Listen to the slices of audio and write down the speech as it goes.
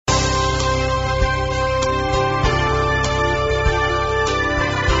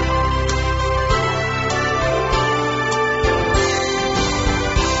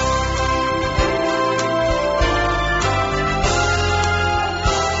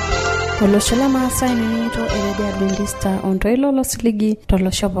Oloshola maasani to Ready Adventista ontoilo losiligi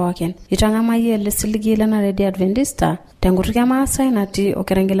toloshoboken. Itangamaye lesiligi lana Ready Adventista tengutukia maasai nati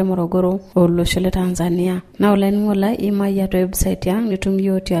okerengele Morogoro oloshole Tanzania. Na olaingola imaya to website yang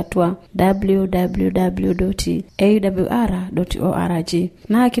nitumiyoti atua www.awr.org.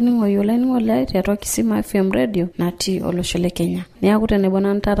 Na kiningo yolaingola tiatua Kisima FM Radio nati oloshole Kenya. Niakutene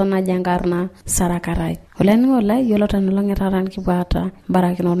bonantara na jangarna sarakarai. Olaingola yolota nolongetaran kibata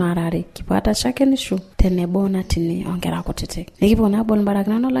barakino narari kipata Shakenisho tenebona tini nkera kutiti. Nikipona bon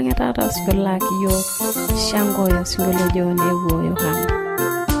barakino nolongetara sikola kiyo shango ya singolo jone wo Yohana.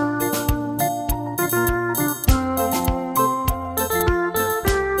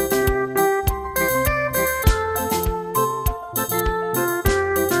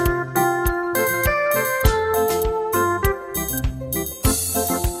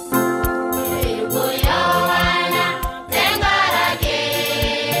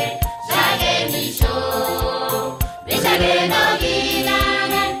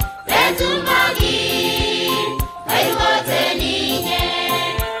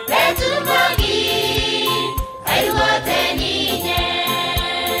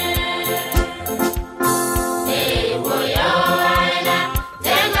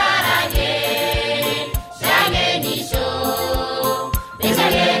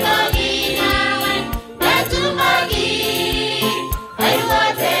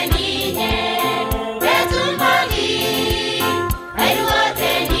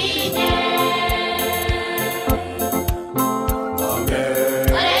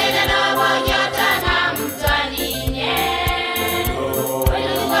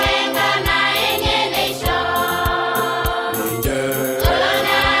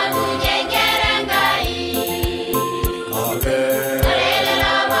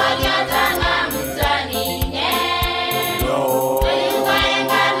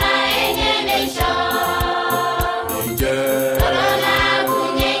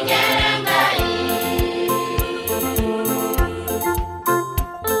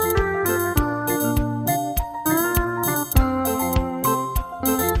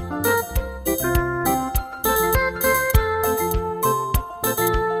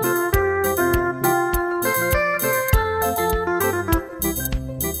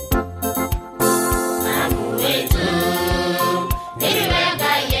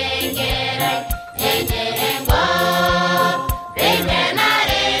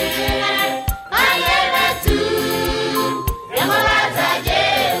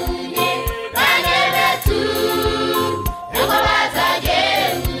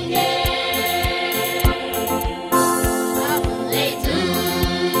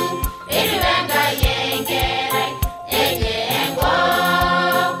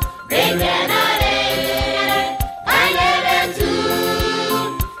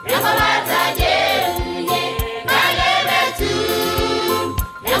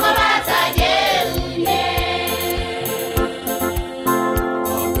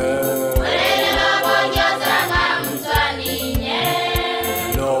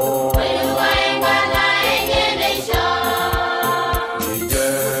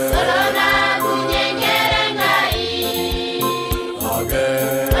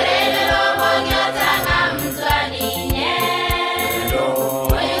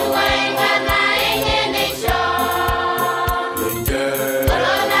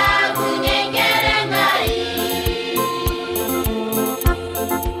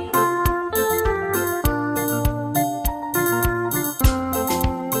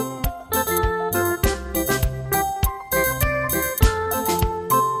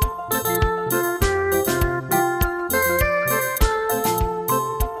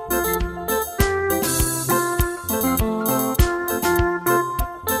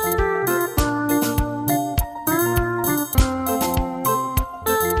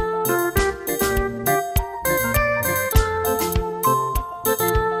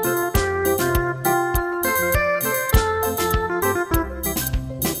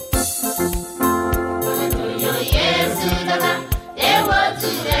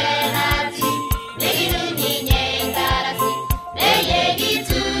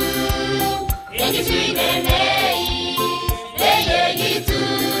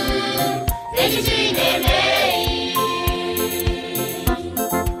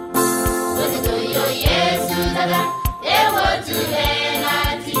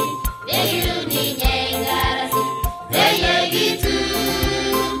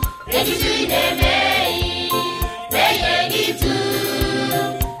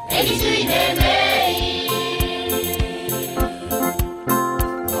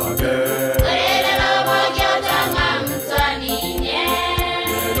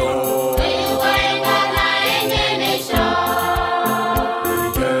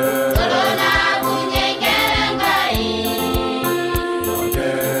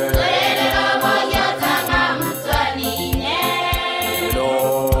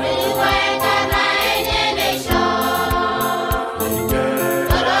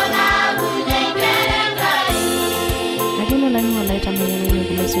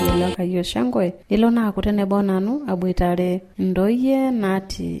 Enkai Shangwe ilo naa kutenebo nanu aboitare Intoyie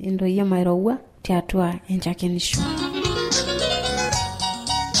natii Intoyie mairowua tiatua Shakenisho.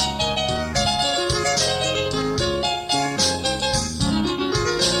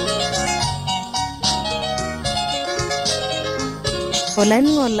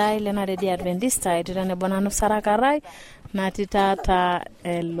 Olainingo lai lena redio Adventista itenebo nanu sarakarai natii taata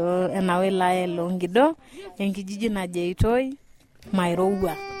enawela elongido enkijiji naje Intoyie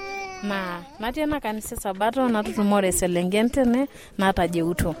mairowua. Na natii ena kanisa Sabato natutumore selengen tene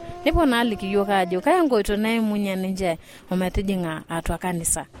natajeuto. Nipo naaliki yiok ajo kaya nkoito naimunya ninche ometijinga atua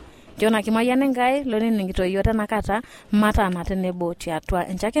kanisa. Jona kimayian Enkai loniningito yiok tenakata matana tenebo tiatua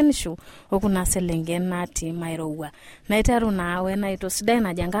Shakenisho okuna selengen natii mairowua. Naiteru naa wenaito sidai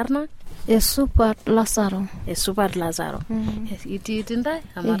najo enkarna Esupat Lazaro. Esupat Lazaro. Itiitintai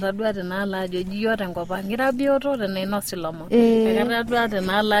amatadua tenala ajo jiyo tenkop ang ira bioto tenainosi lomon. Ekatadua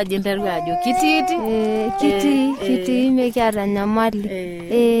tenala ajo interu ajo kitiiti. Kiti mekiata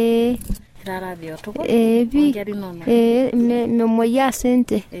nyamali. Rara bioto ko? Memoyia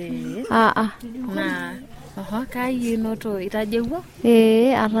sente. Na kai noto itajeuo?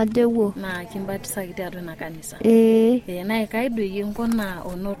 Atajeuo. Na kimbatisa kiti atua na kanisa. Na kaidu yinkona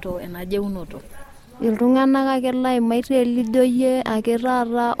onoto enajeunoto. Iltung'anak ake laimaite lidoyie ake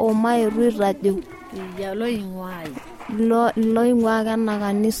taata omairu itajeu. Ya loing'uai. Loing'ua ake ena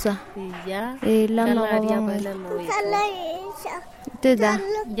kanisa. Ya. Lelo Tida.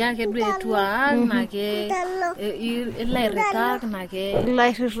 Ya ke duetua nake ilairitak nake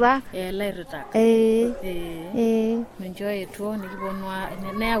ilairitak. Ilairitak. Enjoy etuo nikibonwa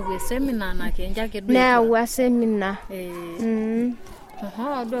neyau seminar nake njake duetua. Neyau seminar.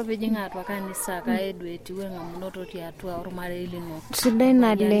 Adua pejinga atua kanisa kaedu etiwe ngamunoto tiatua ormarei lino. Sidai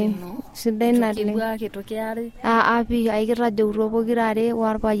naleng. Kibua kitokiare. Api aikitajeuto pokirare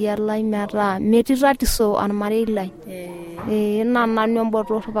warpayian lai metaa metii tatiso ormarei lai. Naa nanu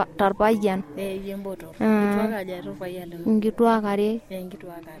embotor tarpayian. Embotor. Kituak aja torpayian lino. Nkituak are.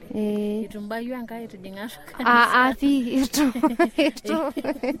 Nkituak are. Itumbayu Enkai tijinga api itu.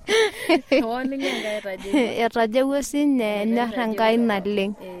 Warning Enkai etajeuo. Etajeuo sinye enyor Enkai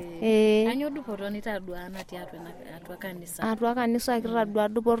naleng. Kanyo dupoto nitadua natii atua kanisa. Atua kanisa kitadua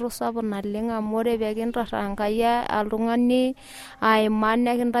dupoto sapuk naleng amu ore pekintorra Enkai oltung'ani aimaa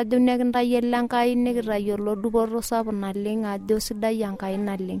nekintajeu nekintayiolo Enkai nikitayiolo dupoto sapuk naleng ajo sidai Enkai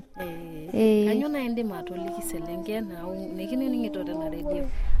naleng. Kanyo na indim atoliki selengen nikininingito tena redio.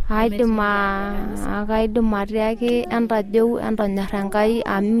 Kaidim atiaki entajeu entonyor Enkai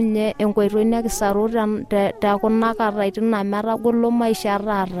amu ninye enkoitoi nekisaru tekuna kataitin metagolo maisha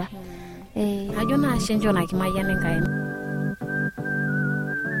taata. Ajo na ashenjo na kimayian Enkai.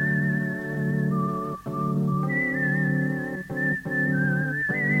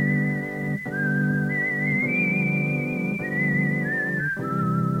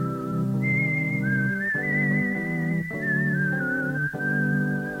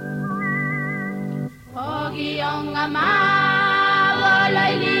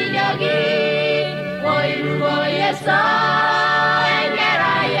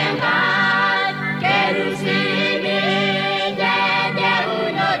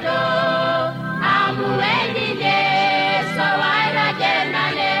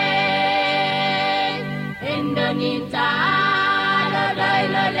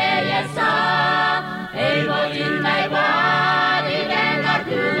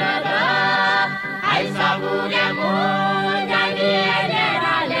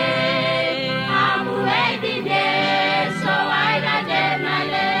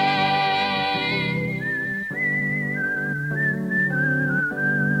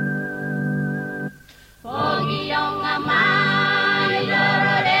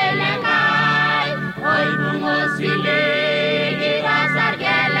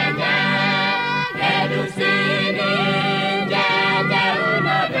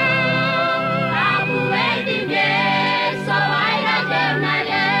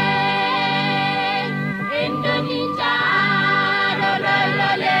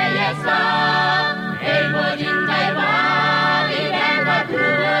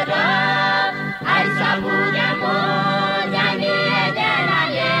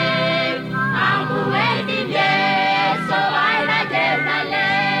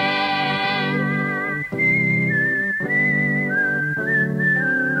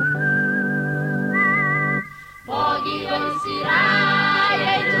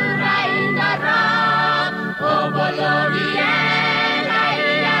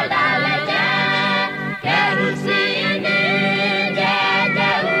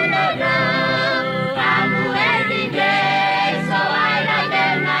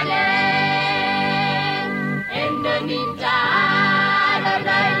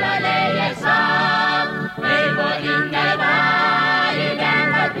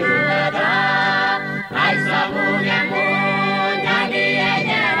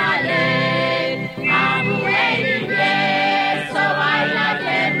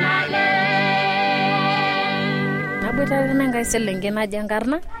 Nikitawena ngai selenge na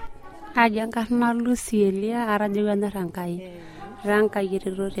jangarna. Ajangarna Lucielia arajuga rankai. Rankai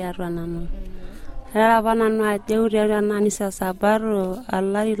yero ya nanu. Raba nanu ajeu ya nani sabaro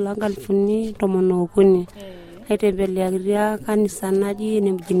alari langal funi tomono kuni. Aitembelea kanisa naji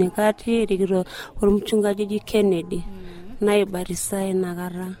ni mjini kati rigiro mchungaji Kennedy. Naibarisa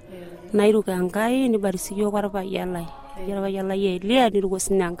inagara. Nairuka ngai ni barisiyo kwa yalai. Yala yelia ni rugo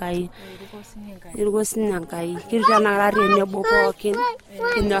sinangai. Rugo sinangai. Kirja nagari ne bokokin.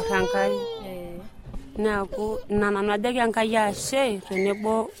 Kinda kangai. Na ko nana nadege ngai ya she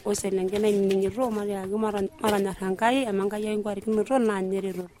renebo oselenge na ni Roma ya maranya kangai amanga ya ngwari kinoro na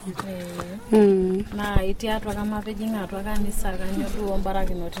nyerero. Na itiatwa kama pejinga atwa kanisa kanyodu ombara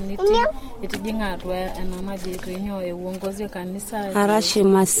kinotiniti itijinga atwa enama jeto inyo uongozi kanisa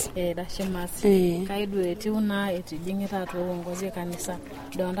Arashimas Rashimas kaidu etiuna itijingita atwa uongozi kanisa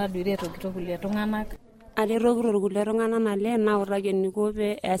donda duire tokitokulia tunganak ale rogro kulerongana nale na urage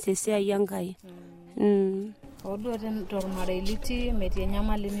nikobe asese yangai odo ten tormareliti metie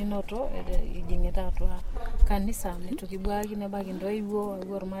nyamalini noto ijingita atwa kanisa metukibwagi ne bagi ndoiwo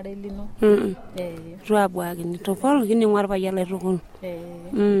gormarelino ruabwagi ni tokol kini ngwarba yala rukun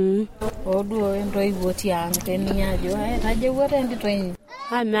odo ndoiwo tiang teninyajo taje wote nditoyi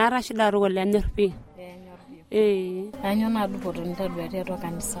mara shida rugo lenyorpi anyo na dupoto nitadwati atwa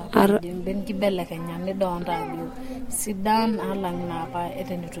kanisa ben kibele kenya ni donda bio sidan alang na pa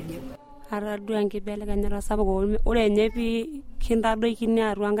etenituje aradu angibele kanyara sabago ore nyepi kindado ikini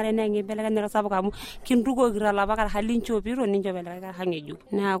aruangare na ngibele kanyara sabago amu kindugo girala bakar halincho biro ninjo bele ka hangeju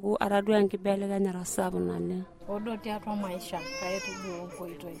naku aradu angibele kanyara sabago nale odo tiatwa maisha kaetu do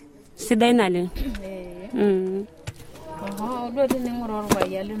koitoi sidai nale odo tiningoro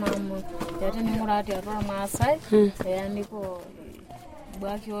bayali namu yati ningurati atwa masai yani ko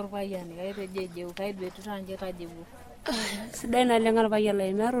baki orbayani kaite jeje ukaidwetu tanje kajibu sidai nale ngal bayala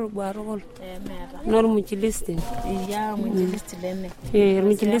imeru barogol mera nor mujilisti ya mujilisti lene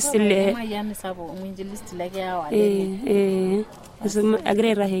mujilisti le mayani sabo mujilisti leke yawa Asuma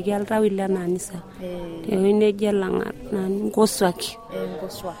agrera hege altawilla nanisa ine jelanga nan ngoswaki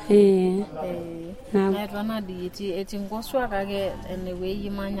na twana diiti eti ngoswa kage ene weyi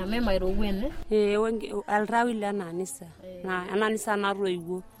manya mema irowene wengi altawilla nanisa na ananisa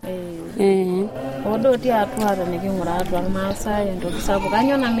naroiwo odo ti atwara ne kingura atwa masa endo kisabu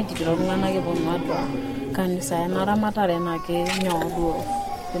kanyo na mitiro ngana ke bonu atwa kanisa na ramatare na ke nyodo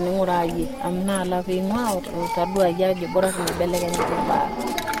ninguraye amna la vingwa utadua yaje bora kunibeleka nyumba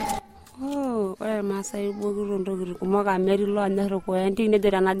masai bogiro ndogiro kumoga meri lo anyaro ko enti ne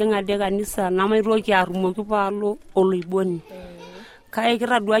dera na denga de kanisa na mai roki arumo ki palo oloiboni kai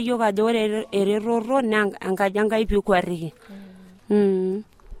kira dua yo ka jore ereroro nanga janga ipi kwariki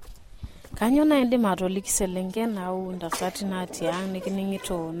kanyo na ende matoliki selenge na undasati na tiang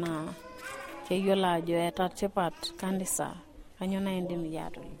nikiningito na keyola jo etatepat kanisa kanyo na ende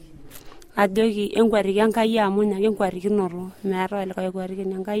miyato ajoki engwariki enkai amunya engwarikinoro meero ile kai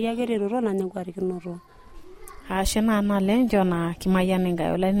gwarikini enkai akereroro na engwarikinoro ashena na lenjo na kimayane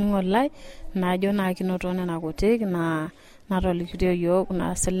ngai ola ningolai na jo na kinoto na kutik na natolikitio yo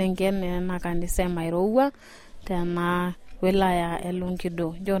kuna selengene na kanisa mairowa tena wilaya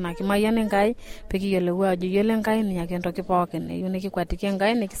elungido jo na kimayane ngai pikiyelewa ajo yele ngai ni yakento kipokene yune kikwatike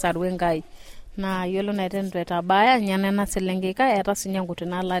ngai ni kisarwe ngai na yolo na etendwe tabaya nyane na selengeka eta sinyangutu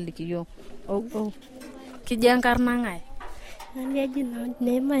na lalikiyo kijangarna ngai nani na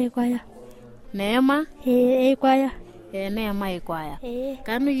Neema ikwaya Neema ikwaya Neema ikwaya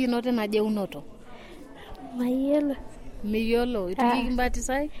kanu yinote na je unoto mayelo miyolo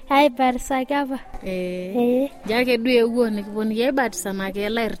itikimbatisai ai barsa kaba jake duwe uone kiponi ye batisa na ke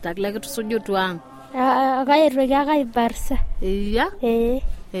lairtak lake tusujo tuang akairo kai barsa iya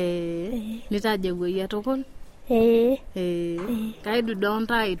nitaje gwe tokon kaidu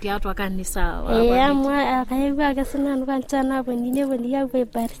donta itiatwa kanisa amwa akaigwa kasina nukanchana bonine bolia gwe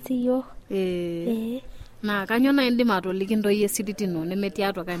barsiyo na kanyo na ndi matoliki Intoyie sititino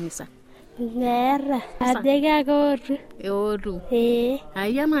nemetiatwa kanisa nera adega gotu otu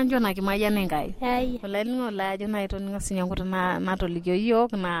aya manjo na kimayane ngai olalingo la ajo na itoninga sinyanguta na natolikio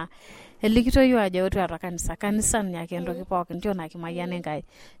yok na elikito yo aja otu atwa kanisa ni akendo kipoke ndio na kimayane ngai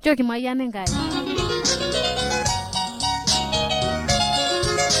jo kimayane ngai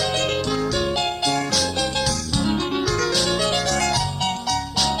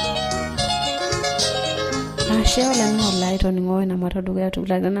Asheo la ngo light on ngo na matoduga ya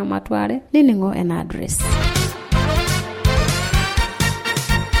tubla na matware nini ngo en address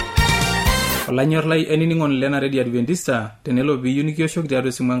Olanyor lai eniningon lena ready Adventista tenelo biyuni kiosho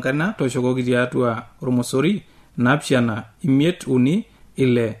kitiatu simankana toshoko kitiatu ormosori naapishana imiet uni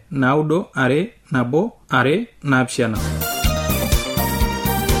ile naudo are nabo are naapishana.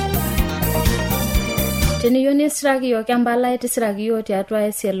 Teniyieu nisiraki yiok empalai tisiraki yiok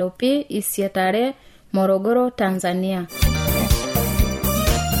tiatua SLP isietare Morogoro, Tanzania.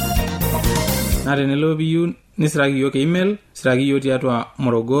 Na tenelo piyieu nisiraki yiok email, siraki yiok tiatua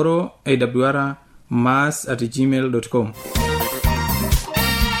Morogoro awr@mass@gmail.com.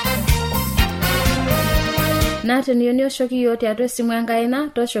 Na teniyieu nioshoki yiok tiatua esimu enkaina,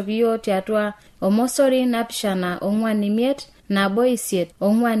 toshoki yiok tiatua omosori napishana ong'uan imiet nabo isiet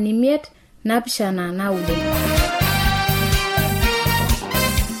ong'uan imiet napishana naudo.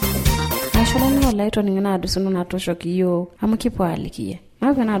 Asholani olai toning'ina adusunu natoshoki yiok amu kipuo alikie.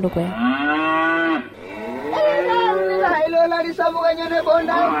 Mape na dukwaya.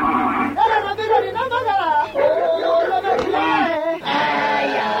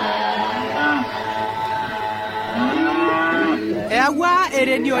 Ewa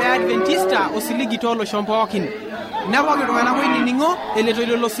radio ya Adventista osiligi tolo shompookin. Napoki tung'anak oinining'o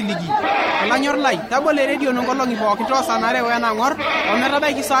eletoilo lo siligi. Olanyor lai, tabole radio nongolongi pookin toosanare wenang'or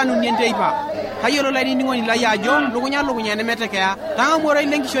ometabaiki saa uni enteipa. Kayiolo lainining'oni lai ajo lukunya nemetekea. Tang'amuoro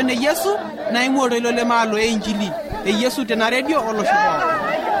ile nkishon e Yesu naing'uoro ilo lemaalo e injili. E Yesu tena radio olosho pookin.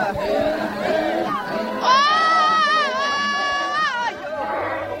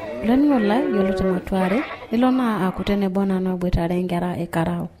 Lani wala yolo tematuare ilona akutene bona na bwetare ngera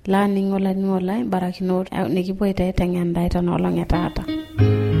ekarao lani ngola ni wala barakino nikipoita etengenda itana olonge tata.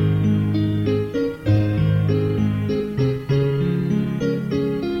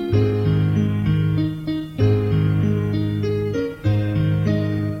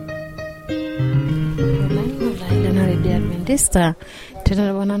 Adventista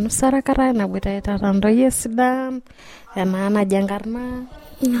tena bona nusara kara na bweta tata Intoyie sidan ena jangarna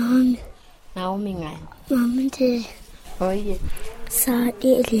Naomi ngai. Naomi te. Oye.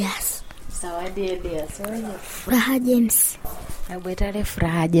 Sawadi Elias. Oye. Furaha James. Abwetare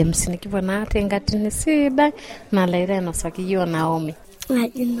Furaha James nikipona tengatini sida na laire no sakiyo Naomi.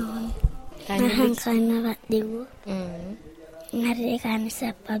 Naji Naomi. Nahankana radiwo. Ngare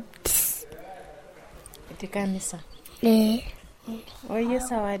kanisa Baptist. Kanisa. Oye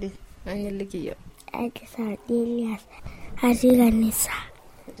Sawadi. Anyelikiyo. Ake Sawadi Elias. Hadi kanisa.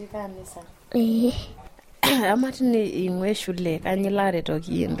 Amatini ingwe shule kanyilare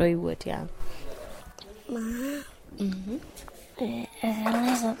toki Intoyie tiang.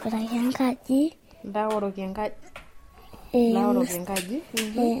 Alaza barayangaji. Ndaworo kengaji.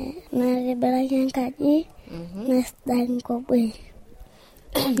 Na barayangaji. Nasdagi ngobwe.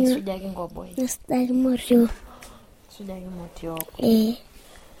 Nasdagi morio.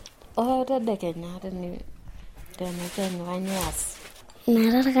 Tade Kenya tani wanyas.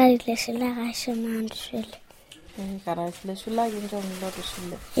 Nararagari le shila kasho mandshule. Kara le shula ginto mloto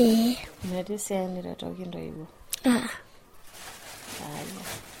shule. Nati seni retoki Intoyie.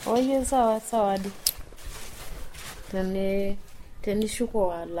 Oye Sawadi. Teni shuko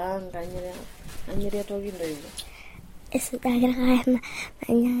wala nganyere toki Intoyie. Esdagira kana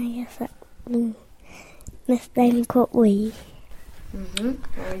nanya sa. Nasdagi ko oyi.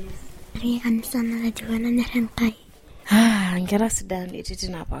 Oye. Kanisa na juana narankai. Nkera sidan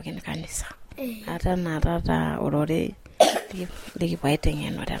ititina pookin kanisa. Ata na tata orore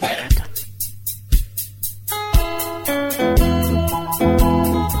likipaiteng'eno tenakata.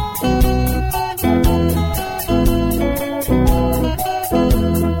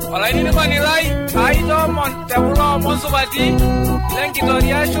 Olaini kwani lai aito mon tebulo monsubati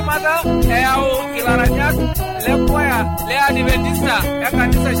lenkitoria shumata eyau ilaranyak lekwaya le Adventista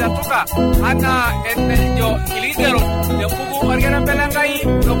kanisa shatuka ana enejo iligero tembuku orgerembelengai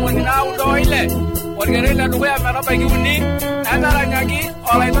tomoni naudo ile orgerela duya marabaiki uni enaranyaki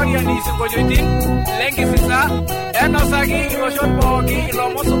olaitoriani isingojoitin lenkisisa enosaki iloshon pooki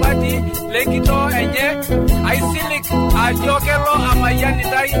ilomosubati lenkito enye aisilik ajo kelo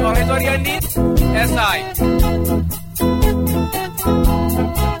amayianitai olaitoriani esai.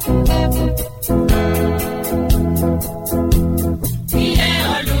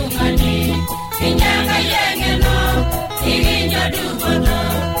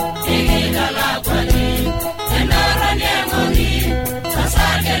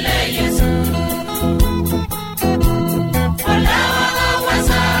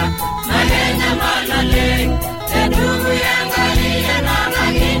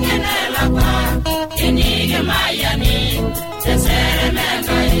 Maya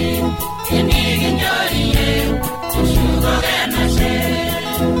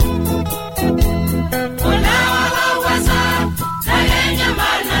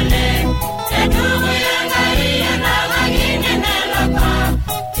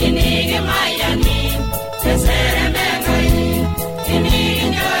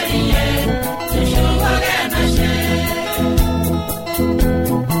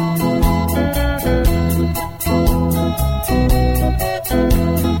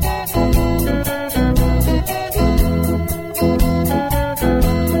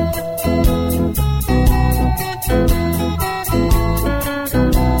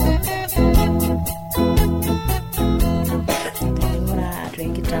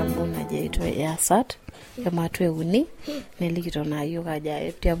tasat ematwe uni nelikito na ayiok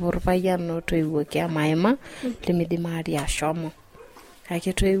aja tiapa orpayian otoiwuoki Olmaima limidim ari ashomo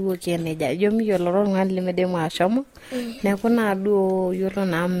kake toiwuoki neja ijo miyiolo oltung'ani limidim ashomo neeku naa duo yiolo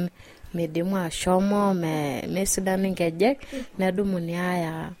naa midimu ashomo mesidan nkejek nedumuni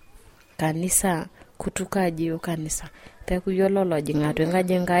aya kanisa kutuka aji kanisa peku yiolo lojing atua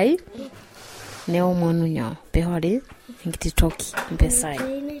enkaji Enkai neomonu nyoo pehori enkiti toki mpesai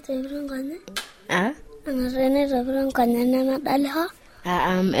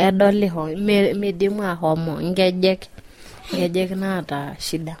edoliho midimu ahomo nkejek naata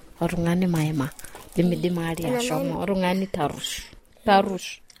shida oltung'ani Maima limidim ari ashomo oltung'ani tarush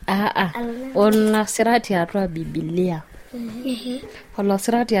olnasirati atua Biblia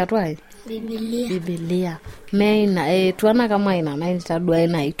olnasirati atua Biblia meina tuana kama ina naitadua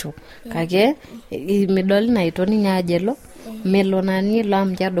inaito kake midoli naito ninye ajelo melo nani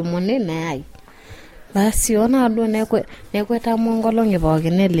lamjadumuni neyai basi ona adu nekweta mongolongi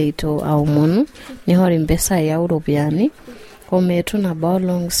pookin eleito aomonu nihori mpesai ya Europeani ometu na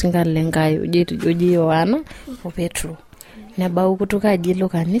baolong singale Enkai uji Yohana o Petro nebau kutuka aji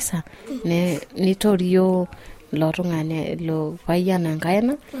kanisa nitorio lo tung'ani lo payian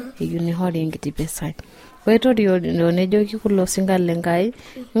Enkaina nihori enkiti pesai oitorio nejoki kulo singale Enkai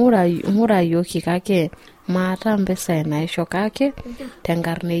ng'ura yoki kake maata mpesai naisho kake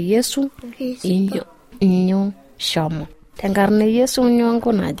tenkarne Yesu inyo shomo tenkarne Yesu inyo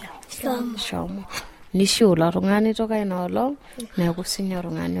nkunaja shomo nishu lo tung'ani toka inaolong neeku sinye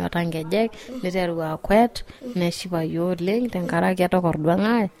tung'ani oata nkejek niteru akwet neshipa oleng tenkaraki etokordua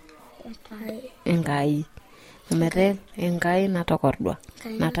ng'ae Enkai mete Enkai natokordua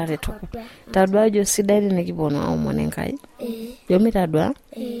natareto tadua jo sidai nikiponu aomon Enkai jo mitadua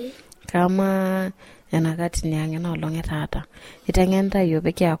kama enakati niangena olong etata itengenta yo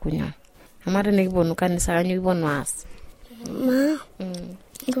peke akunyo amate nikiponu kanisa kanyo kiponu as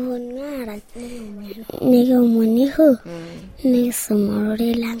Gonara nikomoniho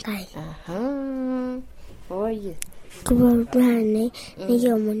nisomorore Enkai oye kuborane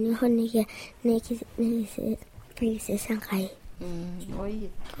nikomoniho Enkai oye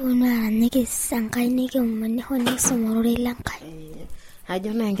gonara Enkai nikomoniho nisomorore Enkai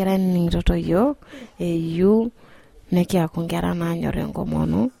ajo na nkera ningitoto yo eyu nekiaku nkera nanyor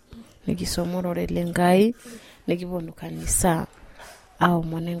enkomono nikisomorore Enkai nikiponu kanisa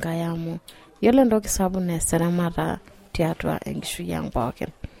aomon Enkai amu yiolo entoki sapuk neseremata tiatua enkishui ang pookin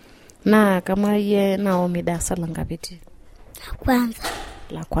na kama ye Naomi darasa la ngapi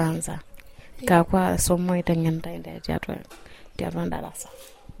la kwanza kakwa somo itengenta tiatua darasa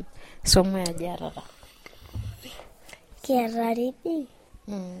somo ya jarata kiata reading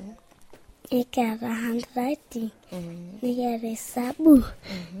nikiata handwriting nikiata hesabu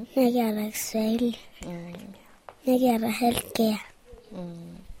nikiata Kiswahili nikiata healthcare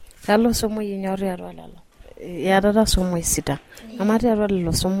kalo somo yinyori atua lelo yatata somo sita amati atua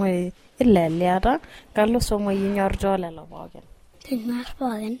lelo somo ileliata kalo somo yinyori to lelo pookin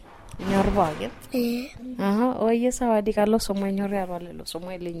nyor pookin oye sawadi kalo somo yinyori atua lelo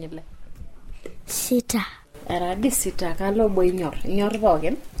somo ilinyile sita eradi sita kalo boinyor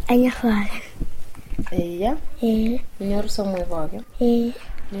pookin anyor pookin iya nyor somo pookin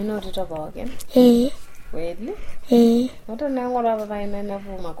ninotito pookin kweli watu nangora baba ina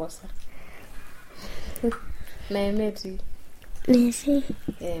nafu makosa na emeti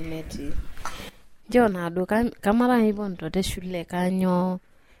Jona duka kamara hivon tote shule kanyo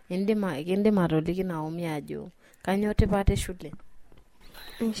indima toliki Naomi ajo kanyo tipate shule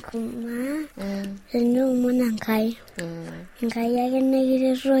nkuma nyo mona Enkai Enkai yake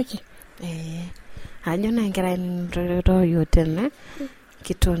nekiretoki ajo na nkera ntoto yote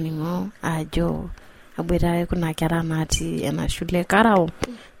kitoningo ajo aboitare kuna kera nati ena shule karao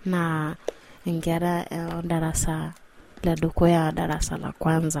na nkera darasa la dukoya darasa la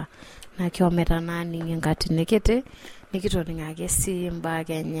kwanza na kiometa nani ngati nekete nikitoninga simba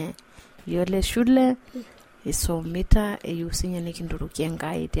kenye yole shule isomita eyusinya nikindurukie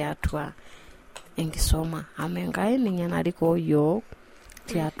Enkai tiatua enkisoma amengai ninye nariko yo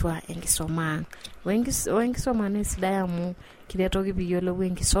tiatua enkisoma wenkisoma nesidai amu kiretoki piyolo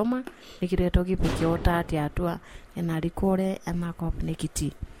wenkisoma nikiretoki pikiota tiatua enarikore enakop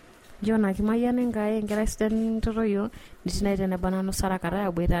nekiti Jona kimayane Enkai nkera sidan totoyo nitinaite nebanano sarakara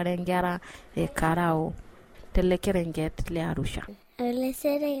aboitare nkera karao telekerenget le Arusha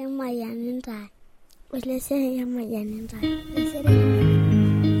lesere yamayaninta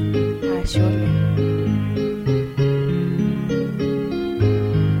ashole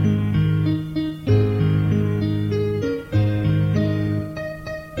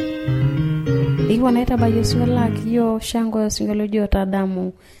nikiwa naita bayosi wala kiyo shango singolojio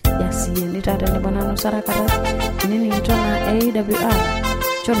tadamu yasiye nitatende bwana nusara kata nini itona AWR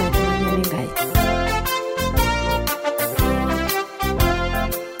chona tunanyeni ngai.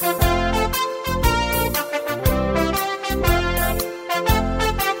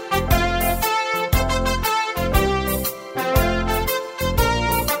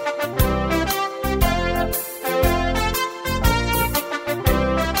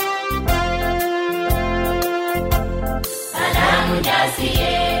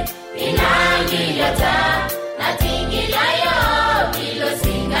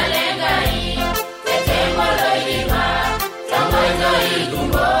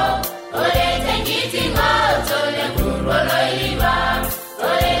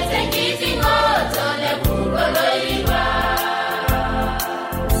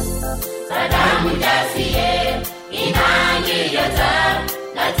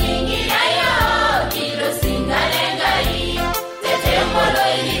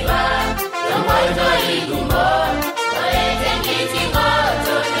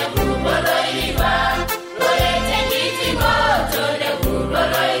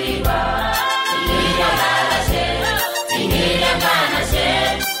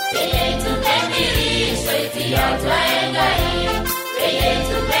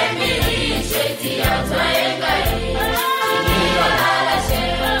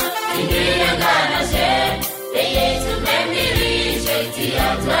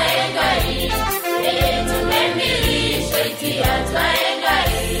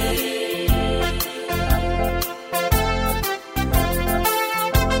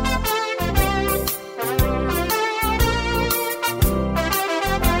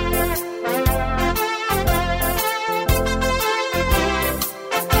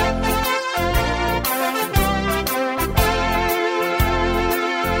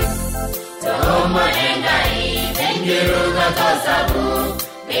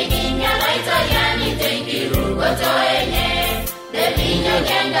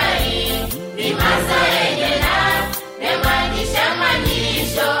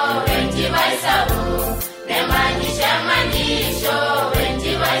 Shakenisho